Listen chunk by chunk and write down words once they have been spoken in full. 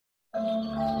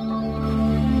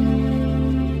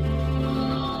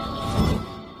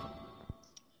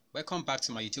Welcome back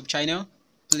to my YouTube channel.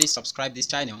 Please subscribe this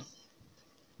channel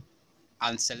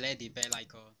and select the bell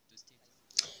icon to stay.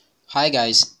 Hi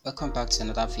guys, welcome back to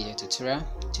another video tutorial.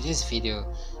 Today's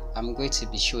video I'm going to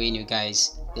be showing you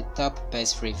guys the top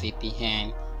best free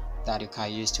VPN that you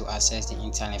can use to access the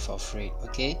internet for free.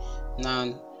 Okay,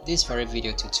 now this very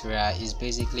video tutorial is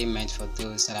basically meant for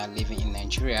those that are living in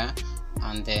Nigeria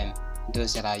and then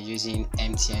those that are using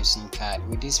MTN SIM card.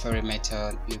 With this very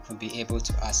method you can be able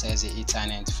to access the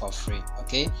internet for free.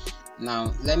 Okay,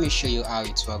 now let me show you how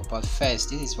it works, but first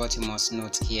this is what you must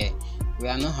note here. We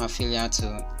are not affiliated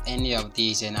to any of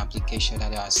these applications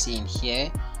that you are seeing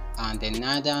here, and then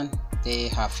neither they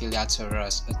are affiliated to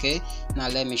us. Okay, now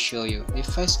let me show you. The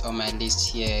first on my list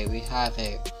here we have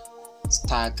a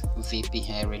Stack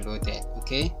VPN Reloaded.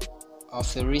 Okay,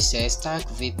 of a recent, Stack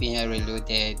VPN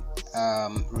Reloaded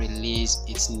released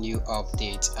its new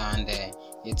update, and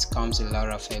it comes with a lot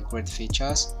of great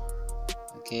features.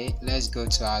 Okay, let's go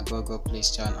to our Google Play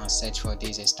Store and search for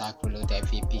this Stack Reloaded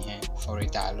VPN for a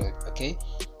download. Okay,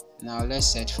 now let's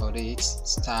search for it.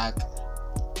 Stack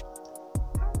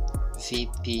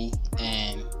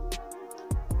VPN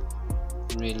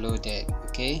Reloaded.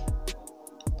 Okay,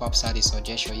 pops out the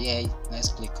suggestion here. Let's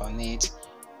click on it.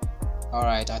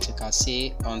 Alright, as you can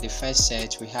see on the first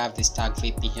search we have the Stack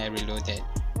VPN Reloaded.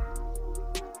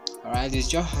 Alright, you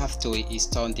just have to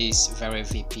install this very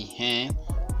VPN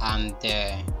and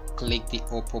click the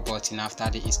open button after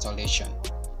the installation.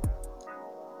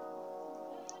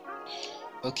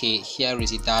 Okay, here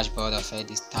is the dashboard of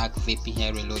the Stack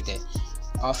VPN Reloaded.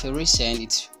 Of a recent,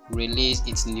 it released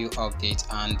its new update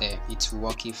and it's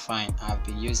working fine. I've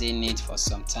been using it for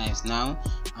some time now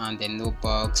and no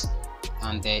bugs,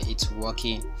 and it's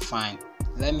working fine.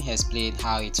 Let me explain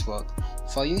how it works.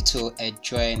 For you to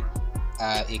join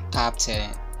a capped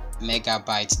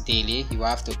megabytes daily, you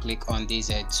have to click on this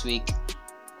tweak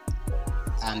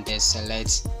and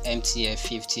select MTN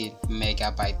 50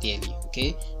 megabyte daily.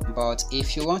 Okay, but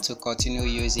if you want to continue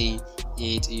using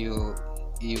it, you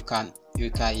can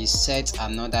set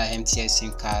another MTN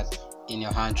SIM card in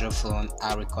your Android phone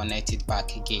and reconnect it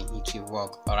back again. It will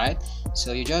work. Alright,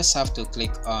 so you just have to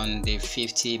click on the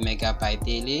 50 megabyte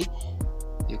daily.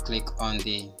 You click on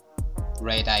the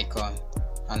red icon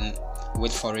and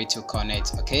wait for it to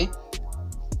connect. Okay,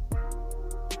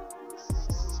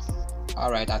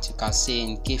 alright, as you can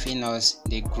see, giving us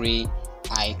the green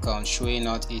icon showing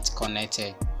us it's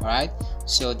connected. Alright,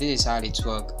 so this is how it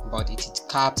works, but it is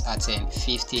capped at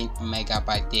 15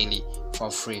 megabyte daily for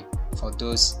free for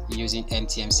those using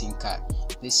MTN SIM card.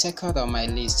 The second on my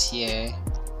list here,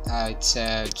 it's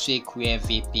Tweakware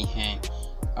VPN.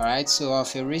 Alright, so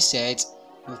of a reset,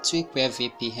 Tweakware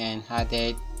VPN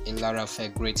added a lot of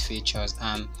great features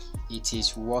and it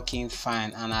is working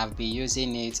fine, and I've been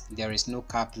using it. There is no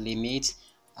cap limit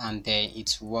and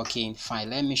it's working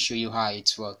fine. Let me show you how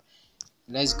it works.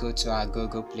 Let's go to our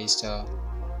Google Play Store.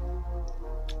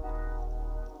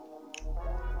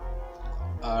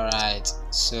 Alright,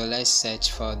 so let's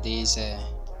search for this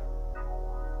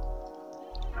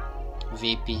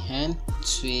VPN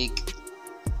Tweakware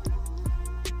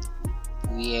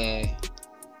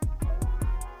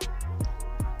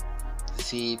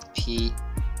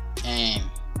VPN.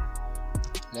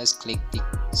 Let's click the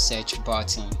search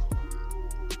button.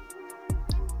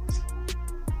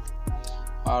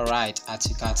 Alright, as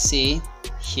you can see,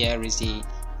 here is the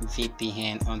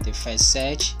VPN on the first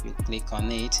search. You click on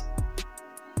it,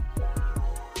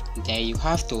 then you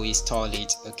have to install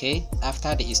it. Okay,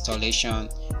 after the installation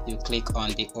you click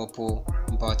on the open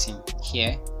button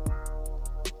here.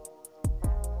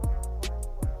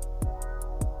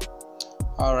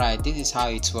 Alright, this is how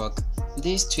it works.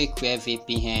 This Tweakware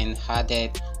VPN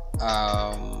added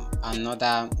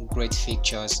another great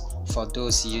features for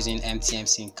those using MTN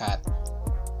SIM card.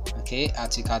 Okay,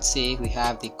 as you can see, we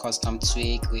have the custom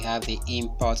tweak, we have the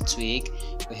import tweak,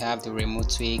 we have the remote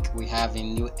tweak, we have a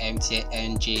new MTN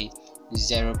NG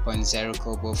 0.0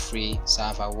 Kobo free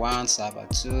server 1, server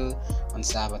 2, and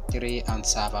server 3, and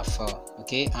server 4.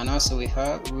 Okay, and also we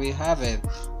have a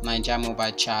Niger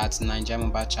Mobile Chat, Niger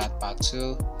Mobile Chat Pack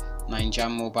 2, Niger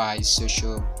Mobile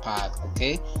Social Pack.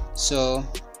 Okay, so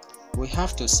we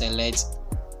have to select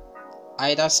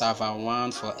either server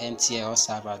 1 for MTN or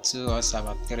server 2 or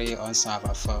server 3 or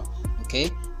server 4.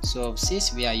 Okay, so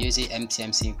since we are using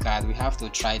MTN SIM card, we have to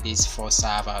try these 4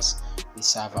 servers: the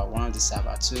server 1, the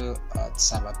server 2, the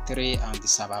server 3, and the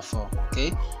server 4.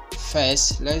 Okay,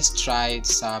 first let's try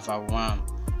server 1.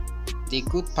 The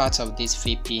good part of this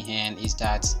VPN is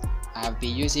that I've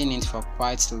been using it for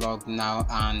quite long now,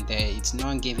 and it's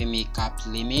not giving me cap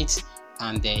limit,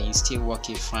 and it's still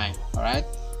working fine. Alright,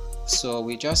 so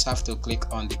we just have to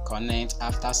click on the connect.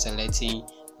 After selecting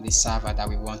the server that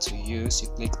we want to use, you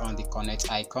click on the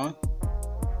connect icon,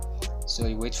 so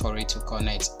you wait for it to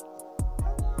connect.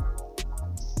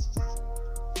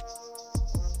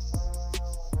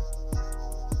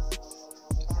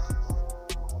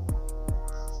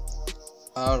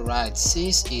 Alright,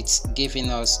 since it's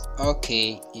giving us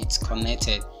okay, it's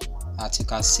connected. As you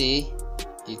can see,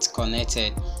 it's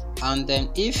connected. And then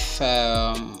if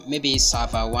maybe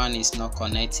server 1 is not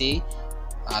connected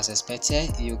as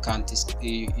expected, you can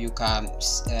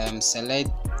select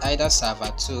either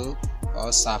server 2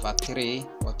 or server 3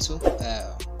 or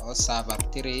server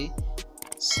 3,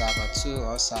 server 2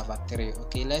 or server 3.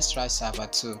 Okay, let's try server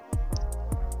 2.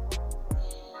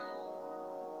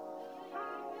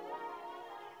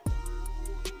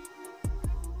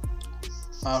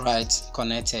 Alright,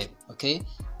 connected. Okay,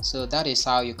 so that is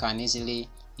how you can easily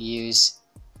use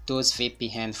those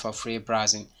VPN for free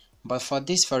browsing. But for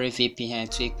this very VPN,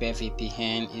 TweakBet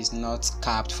VPN is not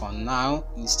capped for now.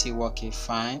 It's still working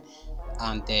fine,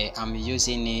 and I'm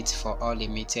using it for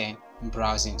unlimited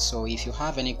browsing. So if you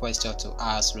have any question to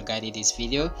ask regarding this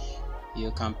video,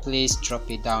 you can please drop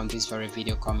it down this very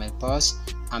video comment box,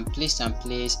 and please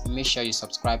make sure you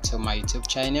subscribe to my YouTube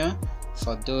channel.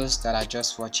 For those that are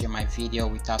just watching my video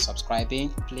without subscribing,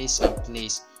 please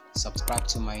subscribe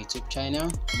to my YouTube channel.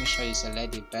 Make sure you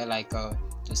select the bell icon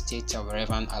to stay till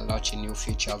wherever I launch a new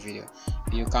future video.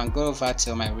 You can go over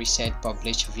to my recent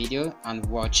published video and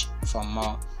watch for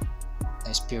more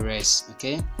experience.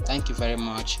 Okay, thank you very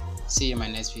much. See you in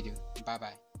my next video. Bye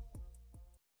bye.